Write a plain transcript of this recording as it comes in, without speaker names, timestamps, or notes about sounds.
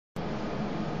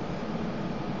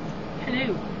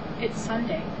afternoon. It's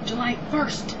Sunday, July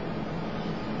 1st.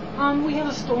 We have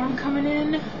a storm coming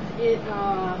in. It's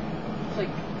like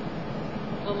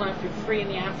a little after 3 in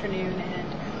the afternoon,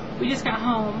 and we just got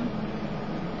home,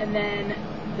 and then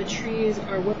the trees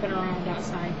are whipping around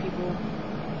outside, people.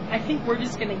 I think we're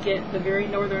just going to get the very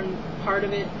northern part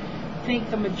of it. I think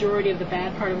the majority of the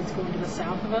bad part of it's going to the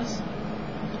south of us.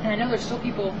 And I know there's still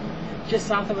people just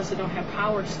south of us that don't have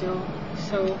power still,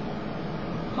 so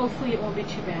hopefully it won't be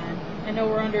too bad. I know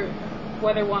we're under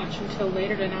weather watch until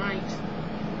later tonight.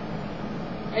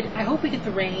 I hope we get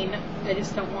the rain. I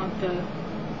just don't want the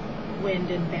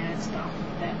wind and bad stuff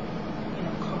that, you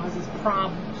know, causes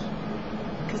problems,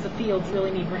 because the fields really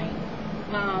need rain.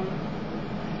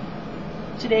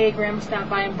 Today Grandma stopped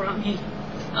by and brought me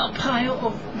a pile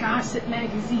of gossip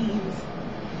magazines.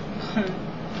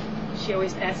 She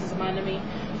always passes them on to me.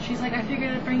 She's like, I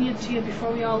figured I'd bring it to you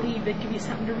before we all leave. They'd give you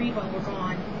something to read while we're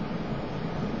gone.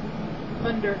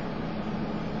 Thunder.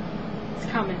 It's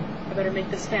coming. I better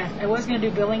make this fast. I was going to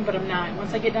do billing, but I'm not.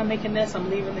 Once I get done making this, I'm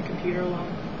leaving the computer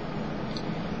alone.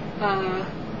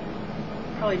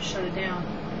 Probably just shut it down.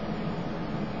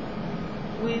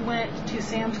 We went to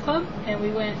Sam's Club, and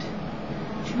we went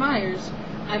to Myers.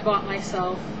 I bought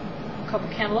myself a couple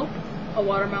cantaloupe, a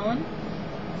watermelon,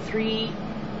 3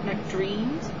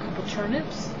 nectarines, a couple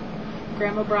turnips.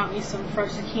 Grandma brought me some fresh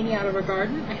zucchini out of her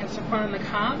garden. I have some corn on the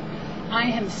cob. I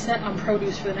am set on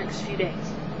produce for the next few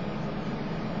days.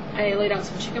 I laid out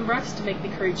some chicken breasts to make me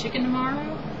curry chicken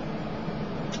tomorrow.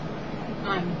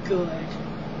 I'm good.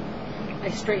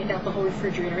 I straightened out the whole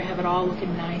refrigerator. I have it all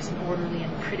looking nice and orderly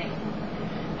and pretty.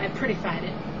 I prettified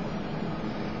it.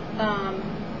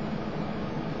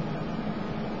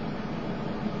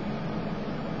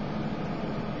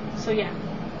 So yeah,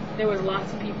 there was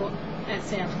lots of people at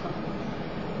Sam's Club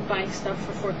buying stuff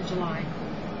for 4th of July.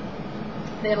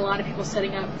 They had a lot of people set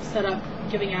up,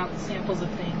 giving out samples of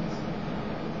things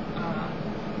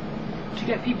to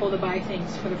get people to buy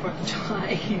things for the 4th of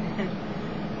July.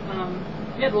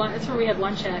 We had lunch. That's where we had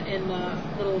lunch at, in the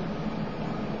little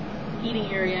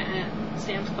eating area at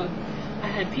Sam's Club. I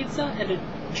had pizza and a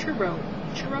churro.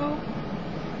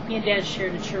 Me and Dad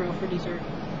shared a churro for dessert.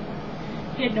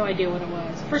 He had no idea what it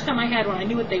was. First time I had one, I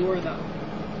knew what they were though.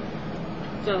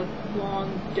 It's a long,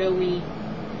 doughy,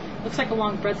 looks like a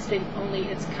long breadstick, only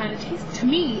it's kind of tastes, to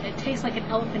me, it tastes like an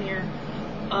elephant ear,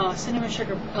 cinnamon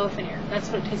sugar elephant ear. That's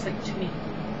what it tastes like to me.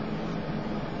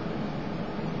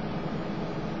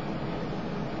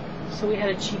 So we had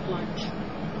a cheap lunch.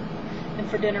 And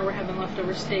for dinner we're having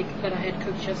leftover steak that I had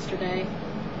cooked yesterday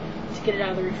to get it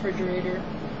out of the refrigerator.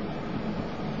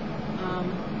 You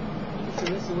can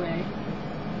throw this away.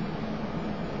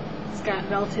 It's got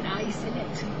melted ice in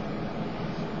it.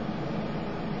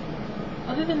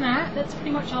 Other than that, that's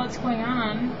pretty much all that's going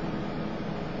on.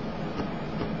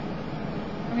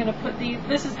 I'm going to put these,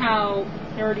 this is how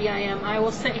nerdy I am. I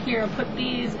will sit here and put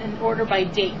these in order by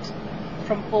date,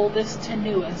 from oldest to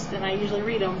newest, and I usually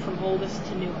read them from oldest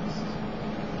to newest.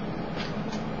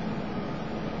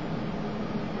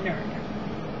 Nerd.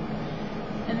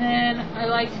 And then I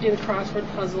like to do the crossword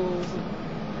puzzles.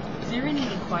 Is there any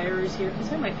inquirers here? Because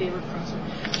they're my favorite crossword.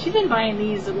 She's been buying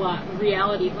these a lot.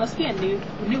 Reality. It must be a new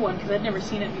one, because I've never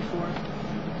seen it before.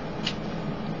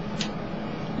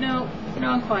 No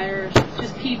inquirers.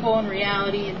 Just people and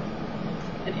reality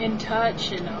and In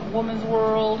Touch and A Woman's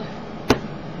World.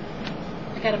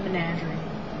 I got a menagerie.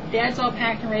 Dad's all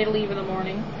packed and ready to leave in the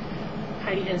morning.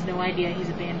 Heidi has no idea he's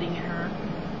abandoning her.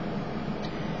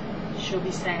 She'll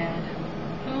be sad.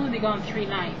 He'll only be gone 3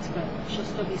 nights, but she'll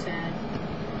still be sad.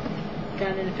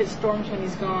 God, and if it storms when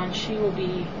he's gone, she will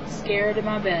be scared in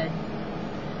my bed.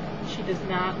 She does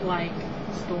not like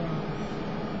storms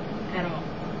at all.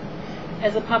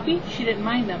 As a puppy, she didn't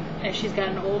mind them. As she's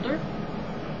gotten older,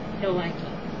 no liking.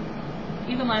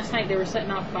 Even last night, they were setting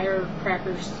off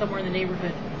firecrackers somewhere in the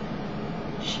neighborhood.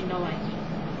 She no liking.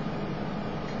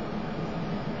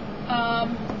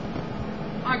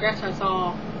 I guess that's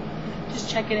all. Just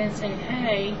checking in, saying,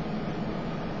 hey.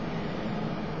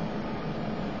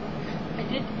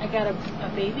 I got a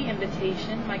baby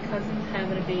invitation. My cousin's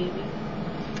having a baby.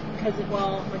 My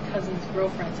cousin's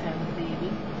girlfriend's having a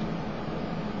baby.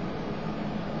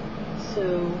 So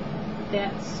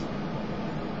that's,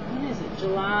 when is it?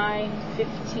 July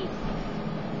 15th.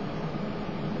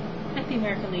 At the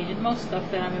American Legion. Most stuff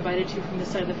that I'm invited to from this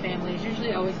side of the family is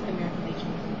usually always at the American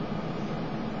Legion.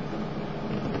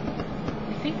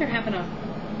 I think they're having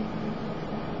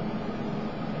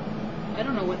I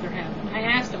don't know what they're having. I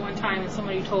asked at one time and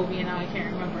somebody told me, and now I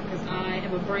can't remember because I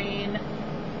have a brain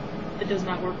that does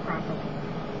not work properly.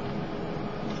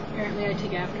 Apparently I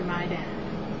take after my dad.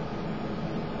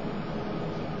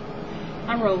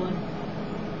 I'm rolling.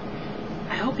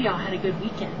 I hope y'all had a good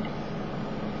weekend.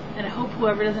 And I hope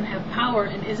whoever doesn't have power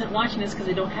and isn't watching this because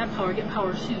they don't have power, get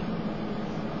power soon.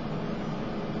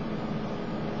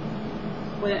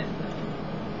 But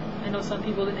I know some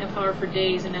people didn't have power for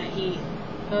days in that heat.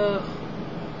 Ugh.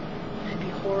 That'd be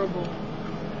horrible.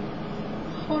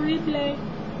 Horrible.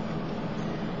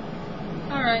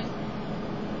 Alright.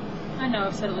 I know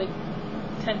I've said it like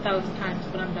 10,000 times,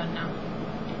 but I'm done now.